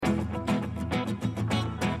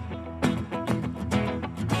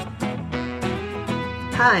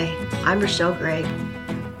Hi, I'm Rochelle Gregg.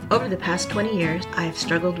 Over the past 20 years, I have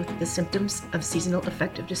struggled with the symptoms of seasonal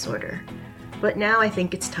affective disorder, but now I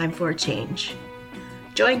think it's time for a change.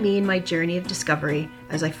 Join me in my journey of discovery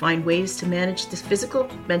as I find ways to manage the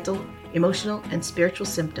physical, mental, emotional, and spiritual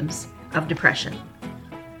symptoms of depression.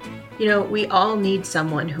 You know, we all need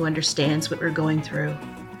someone who understands what we're going through.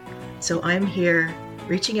 So I'm here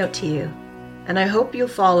reaching out to you, and I hope you'll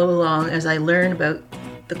follow along as I learn about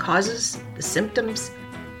the causes, the symptoms,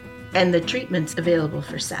 and the treatments available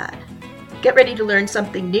for SAD. Get ready to learn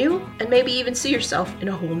something new and maybe even see yourself in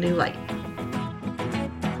a whole new light.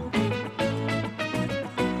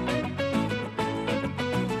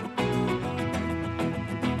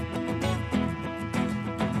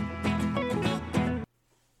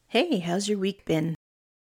 Hey, how's your week been?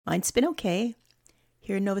 Mine's been okay.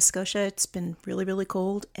 Here in Nova Scotia, it's been really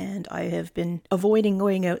cold, and I have been avoiding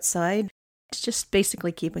going outside. It's just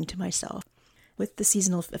basically keeping to myself. With the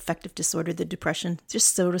seasonal affective disorder, the depression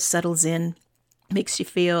just sort of settles in, makes you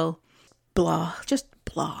feel blah, just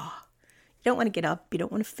blah. You don't want to get up, you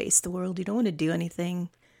don't want to face the world, you don't want to do anything.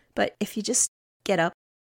 But if you just get up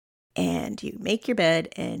and you make your bed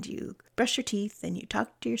and you brush your teeth and you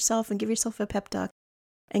talk to yourself and give yourself a pep talk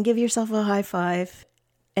and give yourself a high five,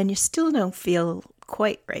 and you still don't feel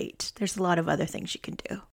quite right, there's a lot of other things you can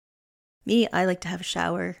do. Me, I like to have a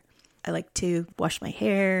shower. I like to wash my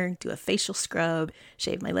hair, do a facial scrub,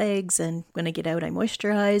 shave my legs, and when I get out, I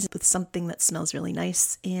moisturize with something that smells really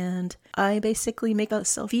nice, and I basically make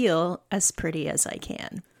myself feel as pretty as I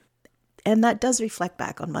can. And that does reflect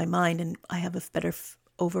back on my mind, and I have a better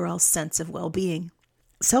overall sense of well-being.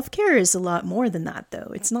 Self-care is a lot more than that,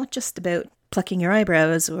 though. It's not just about plucking your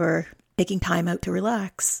eyebrows or taking time out to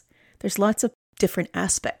relax. There's lots of different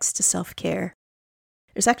aspects to self-care.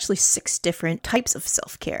 There's actually 6 different types of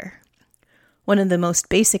self-care. One of the most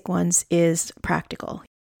basic ones is practical.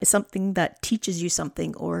 It's something that teaches you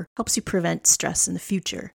something or helps you prevent stress in the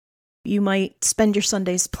future. You might spend your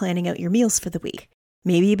Sundays planning out your meals for the week.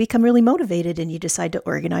 Maybe you become really motivated and you decide to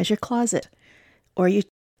organize your closet. Or you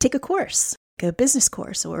take a course, like a business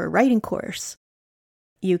course or a writing course.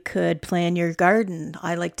 You could plan your garden.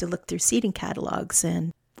 I like to look through seeding catalogs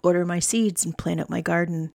and order my seeds and plan out my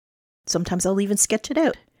garden. Sometimes I'll even sketch it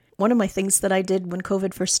out. One of my things that I did when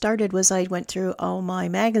COVID first started was I went through all my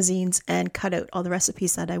magazines and cut out all the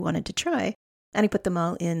recipes that I wanted to try. And I put them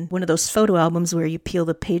all in one of those photo albums where you peel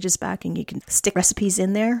the pages back and you can stick recipes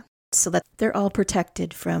in there so that they're all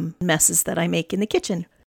protected from messes that I make in the kitchen.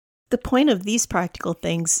 The point of these practical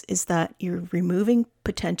things is that you're removing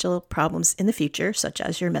potential problems in the future, such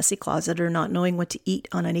as your messy closet or not knowing what to eat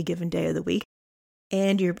on any given day of the week,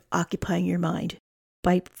 and you're occupying your mind.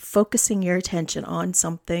 By focusing your attention on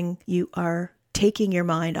something, you are taking your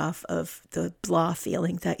mind off of the blah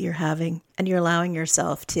feeling that you're having, and you're allowing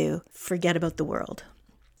yourself to forget about the world.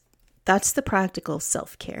 That's the practical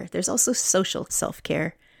self-care. There's also social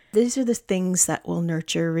self-care. These are the things that will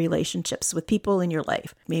nurture relationships with people in your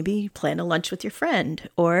life. Maybe plan a lunch with your friend,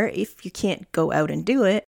 or if you can't go out and do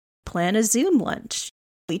it, plan a Zoom lunch.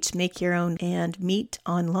 Each make your own and meet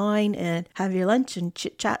online and have your lunch and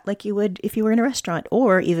chit-chat like you would if you were in a restaurant.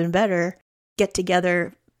 Or even better, get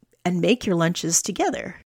together and make your lunches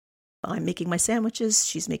together. I'm making my sandwiches,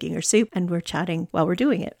 she's making her soup, and we're chatting while we're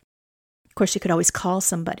doing it. Of course, you could always call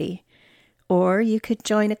somebody. Or you could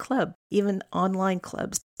join a club, even online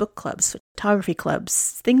clubs, book clubs, photography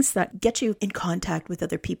clubs, things that get you in contact with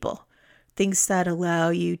other people. Things that allow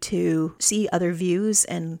you to see other views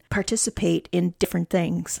and participate in different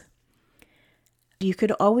things. You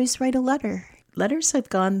could always write a letter. Letters have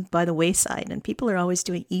gone by the wayside and people are always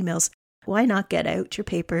doing emails. Why not get out your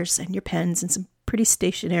papers and your pens and some pretty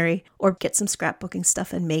stationery, or get some scrapbooking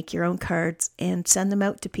stuff and make your own cards and send them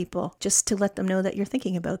out to people just to let them know that you're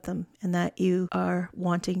thinking about them and that you are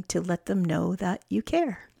wanting to let them know that you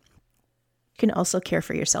care. You can also care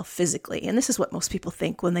for yourself physically. And this is what most people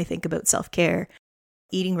think when they think about self-care.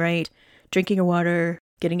 Eating right, drinking your water,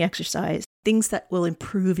 getting exercise, things that will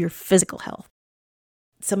improve your physical health.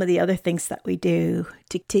 Some of the other things that we do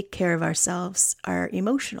to take care of ourselves are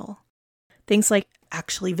emotional. Things like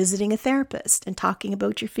actually visiting a therapist and talking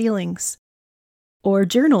about your feelings. Or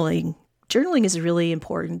journaling. Journaling is really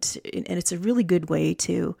important, and it's a really good way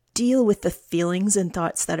to deal with the feelings and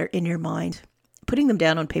thoughts that are in your mind. Putting them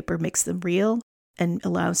down on paper makes them real and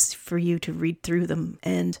allows for you to read through them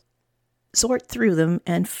and sort through them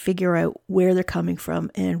and figure out where they're coming from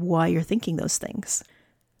and why you're thinking those things.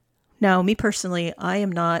 Now, me personally, I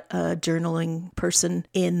am not a journaling person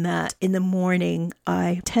in that in the morning,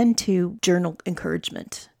 I tend to journal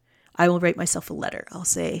encouragement. I will write myself a letter. I'll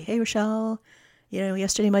say, hey, Rochelle,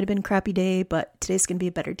 Yesterday might have been a crappy day, but today's going to be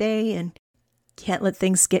a better day, and can't let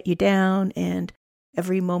things get you down. And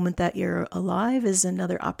every moment that you're alive is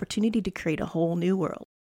another opportunity to create a whole new world.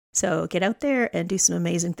 So get out there and do some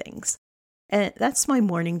amazing things. And that's my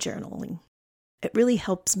morning journaling. It really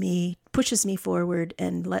helps me, pushes me forward,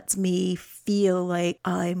 and lets me feel like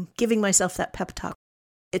I'm giving myself that pep talk.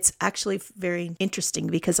 It's actually very interesting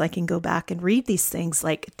because I can go back and read these things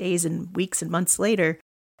like days and weeks and months later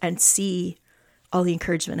and see all the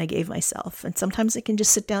encouragement I gave myself. And sometimes I can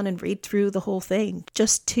just sit down and read through the whole thing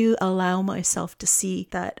just to allow myself to see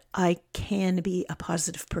that I can be a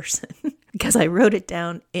positive person because I wrote it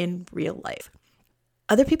down in real life.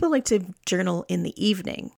 Other people like to journal in the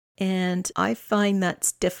evening. And I find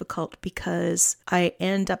that's difficult because I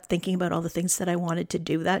end up thinking about all the things that I wanted to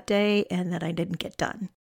do that day and that I didn't get done.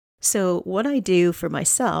 So what I do for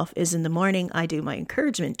myself is in the morning, I do my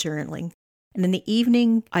encouragement journaling. And in the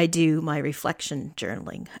evening, I do my reflection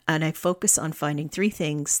journaling. And I focus on finding 3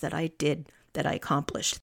 things that I did that I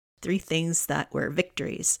accomplished. 3 things that were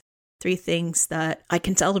victories. 3 things that I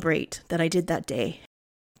can celebrate that I did that day.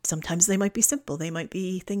 Sometimes they might be simple. They might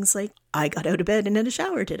be things like, I got out of bed and had a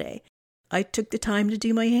shower today. I took the time to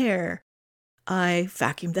do my hair. I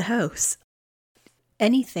vacuumed the house.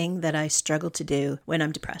 Anything that I struggle to do when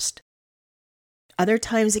I'm depressed. Other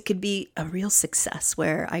times it could be a real success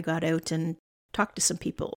where I got out and talked to some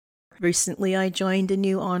people. Recently I joined a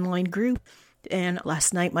new online group, and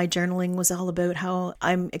last night my journaling was all about how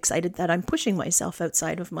I'm excited that I'm pushing myself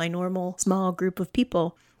outside of my normal small group of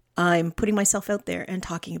people. I'm putting myself out there and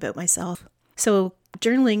talking about myself. So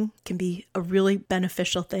journaling can be a really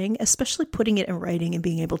beneficial thing, especially putting it in writing and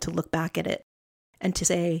being able to look back at it and to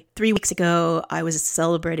say, 3 weeks ago, I was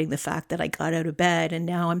celebrating the fact that I got out of bed, and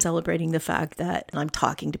now I'm celebrating the fact that I'm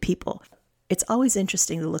talking to people. It's always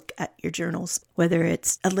interesting to look at your journals, whether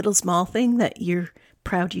it's a little small thing that you're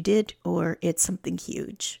proud you did or it's something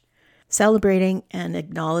huge. Celebrating and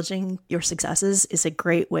acknowledging your successes is a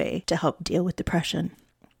great way to help deal with depression.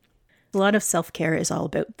 A lot of self-care is all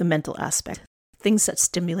about the mental aspect, things that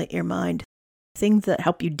stimulate your mind, things that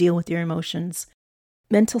help you deal with your emotions.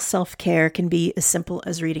 Mental self-care can be as simple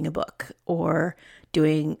as reading a book or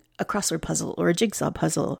doing a crossword puzzle or a jigsaw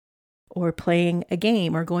puzzle or playing a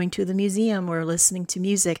game or going to the museum or listening to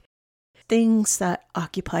music. Things that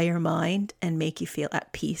occupy your mind and make you feel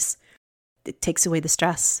at peace. It takes away the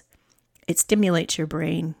stress. It stimulates your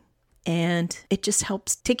brain, and it just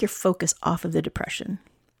helps take your focus off of the depression.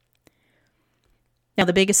 Now,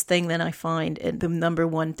 the biggest thing that I find, and the number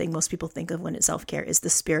one thing most people think of when it's self-care, is the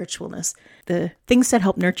spiritualness. The things that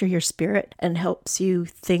help nurture your spirit and helps you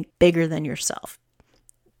think bigger than yourself.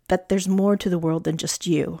 That there's more to the world than just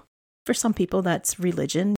you. For some people, that's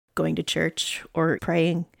religion, going to church or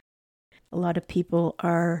praying. A lot of people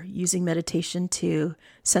are using meditation to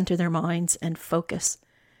center their minds and focus.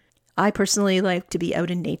 I personally like to be out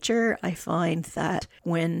in nature. I find that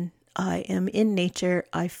when I am in nature,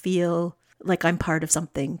 I feel like I'm part of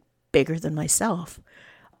something bigger than myself.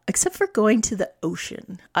 Except for going to the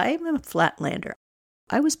ocean. I'm a flatlander.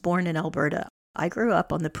 I was born in Alberta. I grew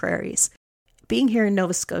up on the prairies. Being here in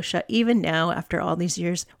Nova Scotia, even now after all these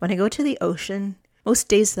years, when I go to the ocean, most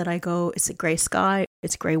days that I go, it's a gray sky,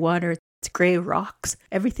 it's gray water, it's gray rocks.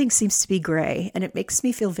 Everything seems to be gray, and it makes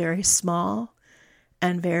me feel very small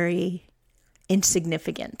and very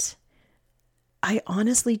insignificant. I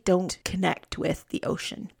honestly don't connect with the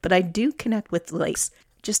ocean, but I do connect with the lakes.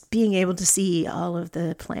 Just being able to see all of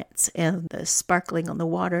the plants and the sparkling on the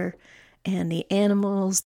water and the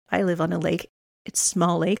animals. I live on a lake. It's a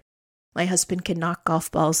small lake. My husband can knock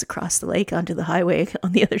golf balls across the lake onto the highway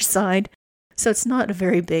on the other side. So it's not a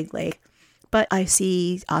very big lake. But I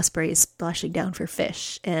see ospreys splashing down for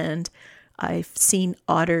fish, and I've seen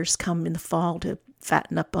otters come in the fall to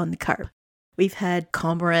fatten up on the carp. We've had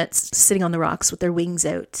cormorants sitting on the rocks with their wings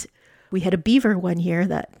out. We had a beaver one year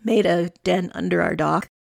that made a den under our dock,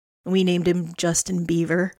 and we named him Justin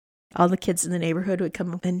Beaver. All the kids in the neighborhood would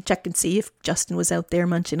come and check and see if Justin was out there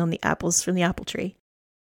munching on the apples from the apple tree.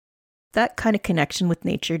 That kind of connection with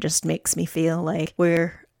nature just makes me feel like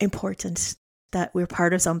we're important, that we're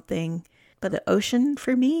part of something. But the ocean,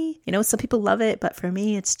 for me, some people love it, but for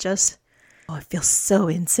me, it's just, it feels so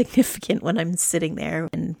insignificant when I'm sitting there,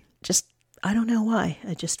 and just, I don't know why.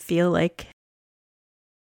 I just feel like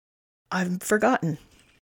I'm forgotten.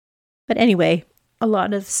 But anyway, a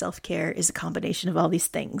lot of self-care is a combination of all these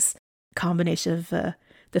things. A combination of the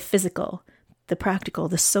physical, the practical,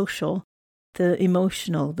 the social, the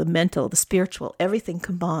emotional, the mental, the spiritual, everything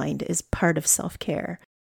combined is part of self-care.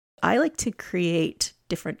 I like to create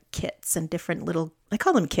different kits and different little, I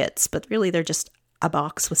call them kits, but really they're just a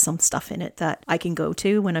box with some stuff in it that I can go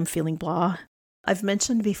to when I'm feeling blah. I've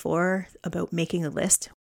mentioned before about making a list.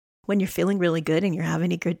 When you're feeling really good and you're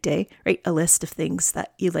having a good day, write a list of things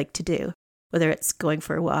that you like to do, whether it's going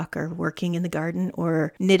for a walk or working in the garden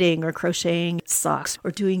or knitting or crocheting socks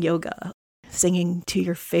or doing yoga, singing to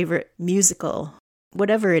your favorite musical,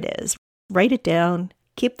 whatever it is. Write it down.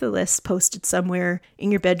 Keep the list posted somewhere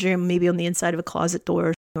in your bedroom, maybe on the inside of a closet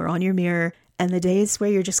door or on your mirror. And the days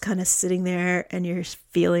where you're just kind of sitting there and you're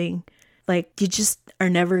feeling like you just are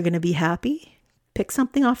never going to be happy, pick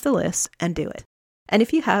something off the list and do it. And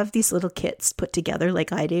if you have these little kits put together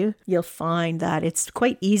like I do, you'll find that it's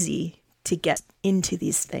quite easy to get into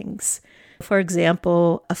these things. For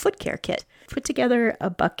example, a foot care kit. Put together a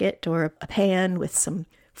bucket or a pan with some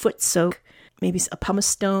foot soak, maybe a pumice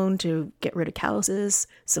stone to get rid of calluses,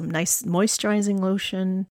 some nice moisturizing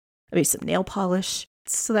lotion, maybe some nail polish,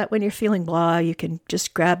 so that when you're feeling blah, you can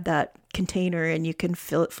just grab that container and you can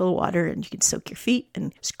fill it full of water and you can soak your feet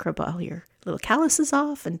and scrub all your little calluses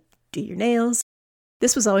off and do your nails.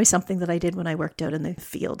 This was always something that I did when I worked out in the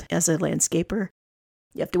field as a landscaper.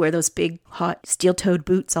 You have to wear those big, hot, steel-toed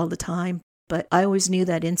boots all the time, but I always knew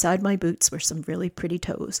that inside my boots were some really pretty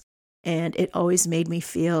toes, and it always made me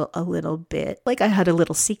feel a little bit like I had a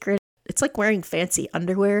little secret. It's like wearing fancy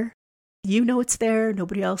underwear. You know it's there,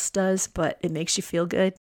 nobody else does, but it makes you feel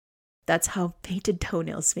good. That's how painted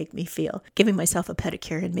toenails make me feel, giving myself a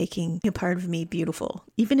pedicure and making a part of me beautiful,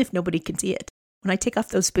 even if nobody can see it. When I take off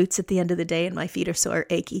those boots at the end of the day and my feet are sore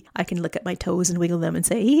achy, I can look at my toes and wiggle them and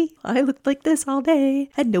say, hey, I looked like this all day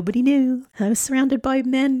and nobody knew. I was surrounded by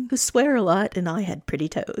men who swear a lot and I had pretty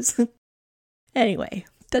toes. Anyway,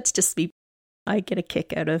 that's just me. I get a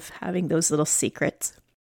kick out of having those little secrets.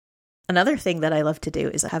 Another thing that I love to do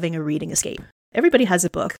is having a reading escape. Everybody has a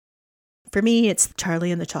book. For me, it's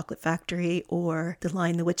Charlie and the Chocolate Factory or The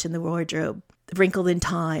Lion, the Witch, and the Wardrobe, Wrinkled in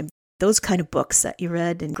Time, those kind of books that you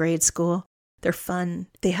read in grade school. They're fun.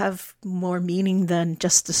 They have more meaning than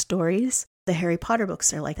just the stories. The Harry Potter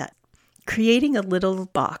books are like that. Creating a little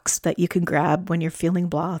box that you can grab when you're feeling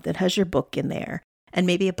blah that has your book in there and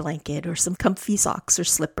maybe a blanket or some comfy socks or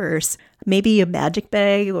slippers, maybe a magic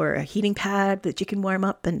bag or a heating pad that you can warm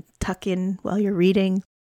up and tuck in while you're reading,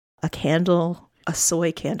 a candle, a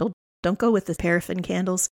soy candle. Don't go with the paraffin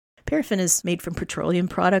candles. Paraffin is made from petroleum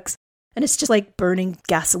products and it's just like burning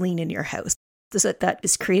gasoline in your house. The soot that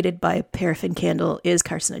is created by a paraffin candle is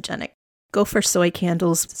carcinogenic. Go for soy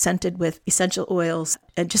candles scented with essential oils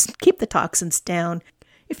and just keep the toxins down.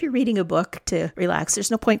 If you're reading a book to relax, there's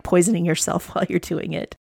no point poisoning yourself while you're doing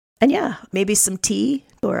it. And yeah, maybe some tea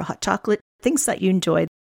or a hot chocolate, things that you enjoy.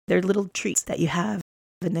 They're little treats that you have.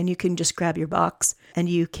 And then you can just grab your box and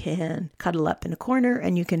you can cuddle up in a corner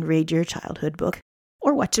and you can read your childhood book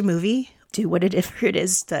or watch a movie. Do whatever it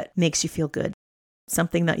is that makes you feel good.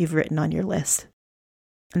 Something that you've written on your list.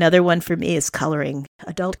 Another one for me is coloring.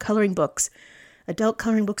 Adult coloring books. Adult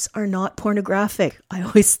coloring books are not pornographic. I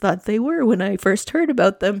always thought they were when I first heard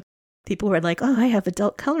about them. People were like, oh, I have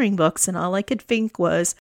adult coloring books. And all I could think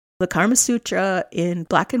was the Kama Sutra in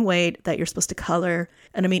black and white that you're supposed to color.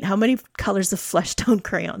 And I mean, how many colors of flesh tone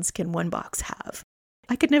crayons can one box have?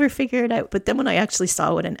 I could never figure it out. But then when I actually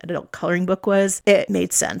saw what an adult coloring book was, it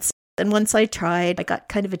made sense. And once I tried, I got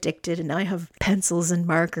kind of addicted, and now I have pencils and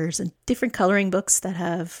markers and different coloring books that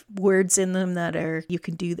have words in them that are, you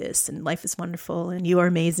can do this, and life is wonderful, and you are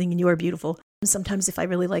amazing, and you are beautiful. And sometimes if I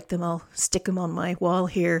really like them, I'll stick them on my wall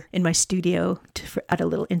here in my studio to add a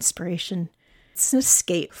little inspiration. It's an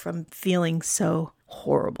escape from feeling so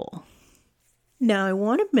horrible. Now, I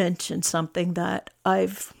want to mention something that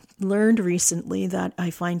I've learned recently that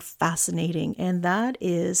I find fascinating, and that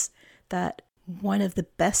is that one of the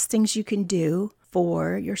best things you can do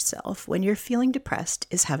for yourself when you're feeling depressed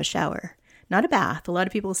is have a shower. Not a bath. A lot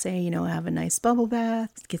of people say, have a nice bubble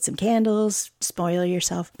bath, get some candles, spoil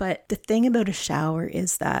yourself. But the thing about a shower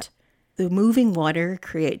is that the moving water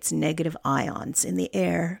creates negative ions in the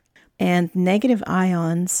air. And negative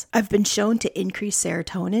ions have been shown to increase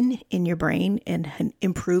serotonin in your brain and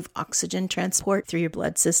improve oxygen transport through your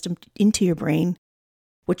blood system into your brain,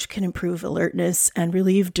 which can improve alertness and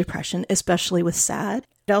relieve depression, especially with SAD.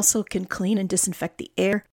 It also can clean and disinfect the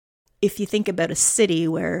air. If you think about a city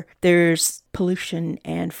where there's pollution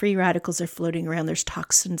and free radicals are floating around, there's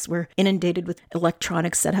toxins, we're inundated with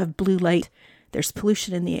electronics that have blue light, there's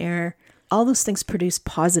pollution in the air, all those things produce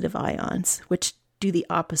positive ions, which do the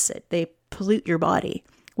opposite. They pollute your body.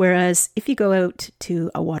 Whereas if you go out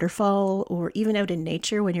to a waterfall or even out in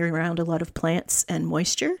nature when you're around a lot of plants and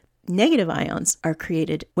moisture, negative ions are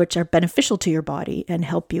created, which are beneficial to your body and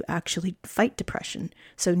help you actually fight depression.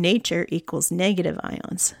 So nature equals negative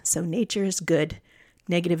ions. So nature is good.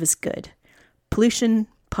 negative is good. Pollution,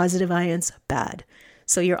 positive ions, bad.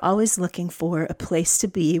 So you're always looking for a place to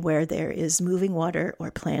be where there is moving water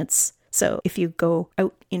or plants. So if you go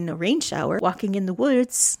out in a rain shower, walking in the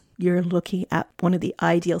woods, you're looking at one of the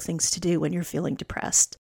ideal things to do when you're feeling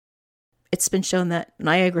depressed. It's been shown that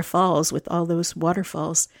Niagara Falls, with all those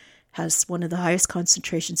waterfalls, has one of the highest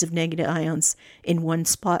concentrations of negative ions in one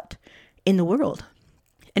spot in the world.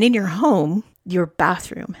 And in your home, your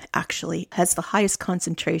bathroom actually has the highest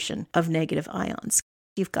concentration of negative ions.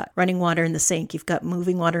 You've got running water in the sink, you've got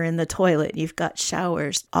moving water in the toilet, you've got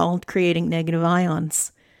showers, all creating negative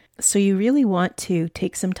ions. So you really want to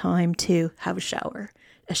take some time to have a shower.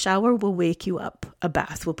 A shower will wake you up. A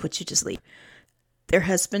bath will put you to sleep. There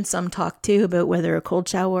has been some talk too about whether a cold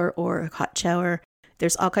shower or a hot shower.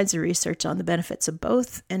 There's all kinds of research on the benefits of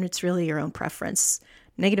both, and it's really your own preference.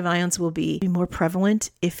 Negative ions will be more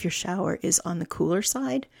prevalent if your shower is on the cooler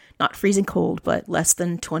side, not freezing cold, but less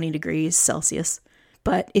than 20 degrees Celsius.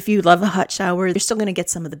 But if you love a hot shower, you're still going to get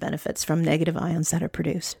some of the benefits from negative ions that are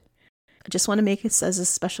produced. I just want to make this as a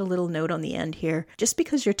special little note on the end here. Just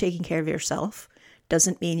because you're taking care of yourself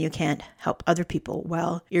doesn't mean you can't help other people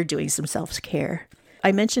while you're doing some self-care.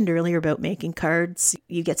 I mentioned earlier about making cards.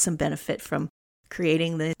 You get some benefit from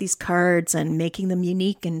creating these cards and making them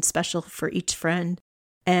unique and special for each friend.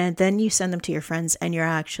 And then you send them to your friends and you're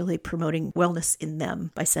actually promoting wellness in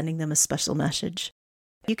them by sending them a special message.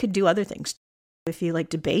 You could do other things. If you like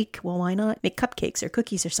to bake, well, why not make cupcakes or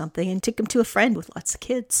cookies or something and take them to a friend with lots of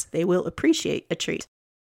kids? They will appreciate a treat.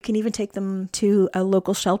 You can even take them to a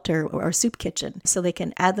local shelter or a soup kitchen so they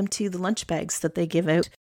can add them to the lunch bags that they give out.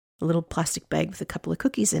 A little plastic bag with a couple of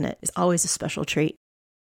cookies in it is always a special treat.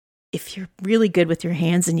 If you're really good with your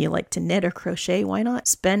hands and you like to knit or crochet, why not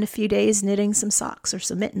spend a few days knitting some socks or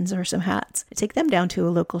some mittens or some hats? Take them down to a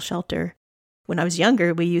local shelter. When I was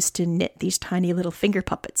younger, we used to knit these tiny little finger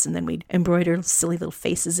puppets, and then we'd embroider silly little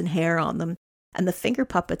faces and hair on them. And the finger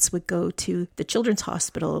puppets would go to the children's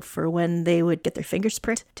hospital for when they would get their fingers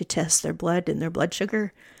pricked to test their blood and their blood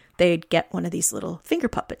sugar. They'd get one of these little finger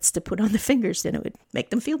puppets to put on the fingers, and it would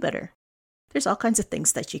make them feel better. There's all kinds of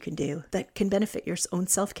things that you can do that can benefit your own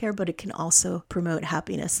self-care, but it can also promote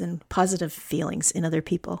happiness and positive feelings in other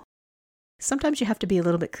people. Sometimes you have to be a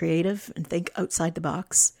little bit creative and think outside the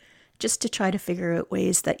box, just to try to figure out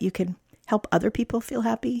ways that you can help other people feel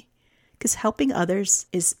happy. Because helping others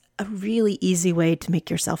is a really easy way to make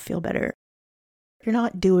yourself feel better. You're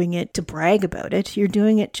not doing it to brag about it. You're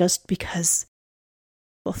doing it just because,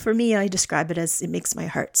 well, for me, I describe it as it makes my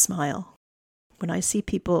heart smile. When I see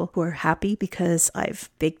people who are happy because I've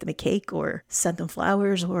baked them a cake or sent them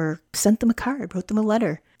flowers or sent them a card, wrote them a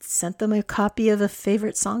letter, sent them a copy of a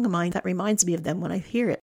favorite song of mine that reminds me of them when I hear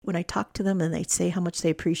it. When I talk to them and they say how much they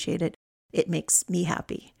appreciate it, it makes me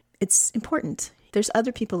happy. It's important. There's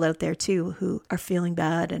other people out there too who are feeling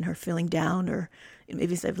bad and are feeling down, or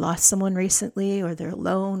maybe they've lost someone recently, or they're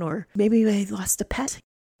alone, or maybe they lost a pet.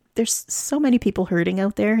 There's so many people hurting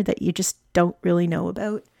out there that you just don't really know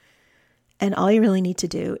about. And all you really need to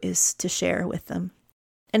do is to share with them.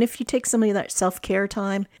 And if you take some of that self-care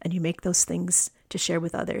time and you make those things to share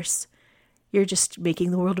with others, you're just making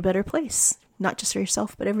the world a better place. Not just for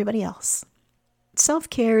yourself, but everybody else.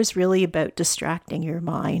 Self-care is really about distracting your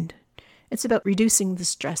mind. It's about reducing the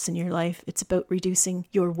stress in your life. It's about reducing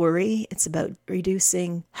your worry. It's about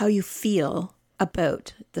reducing how you feel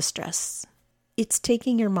about the stress. It's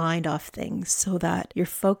taking your mind off things so that you're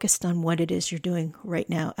focused on what it is you're doing right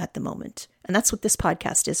now at the moment. And that's what this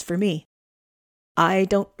podcast is for me. I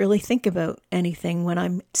don't really think about anything when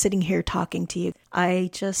I'm sitting here talking to you. I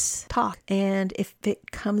just talk. And if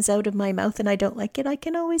it comes out of my mouth and I don't like it, I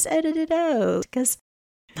can always edit it out because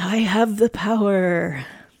I have the power.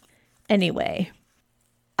 Anyway,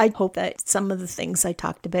 I hope that some of the things I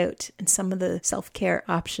talked about and some of the self-care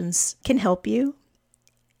options can help you.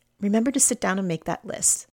 Remember to sit down and make that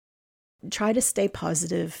list. Try to stay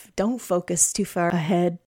positive. Don't focus too far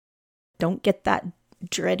ahead. Don't get that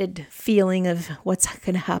dreaded feeling of what's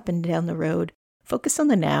going to happen down the road. Focus on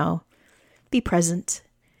the now. Be present.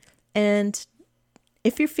 And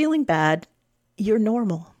if you're feeling bad, you're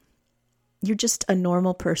normal. You're just a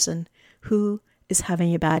normal person who is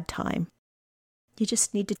having a bad time. You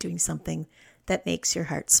just need to do something that makes your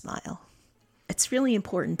heart smile. It's really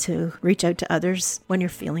important to reach out to others when you're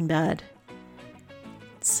feeling bad.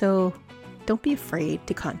 So don't be afraid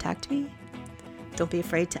to contact me. Don't be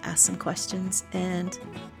afraid to ask some questions, and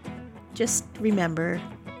just remember,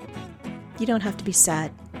 you don't have to be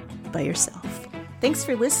sad by yourself. Thanks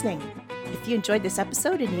for listening. If you enjoyed this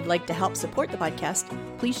episode and you'd like to help support the podcast,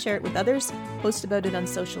 please share it with others, post about it on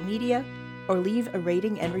social media, or leave a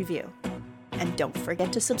rating and review. And don't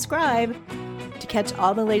forget to subscribe. To catch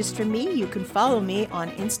all the latest from me, you can follow me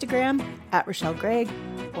on Instagram at Rochelle Gregg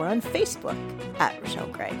or on Facebook at Rochelle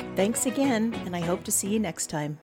Gregg. Thanks again, and I hope to see you next time.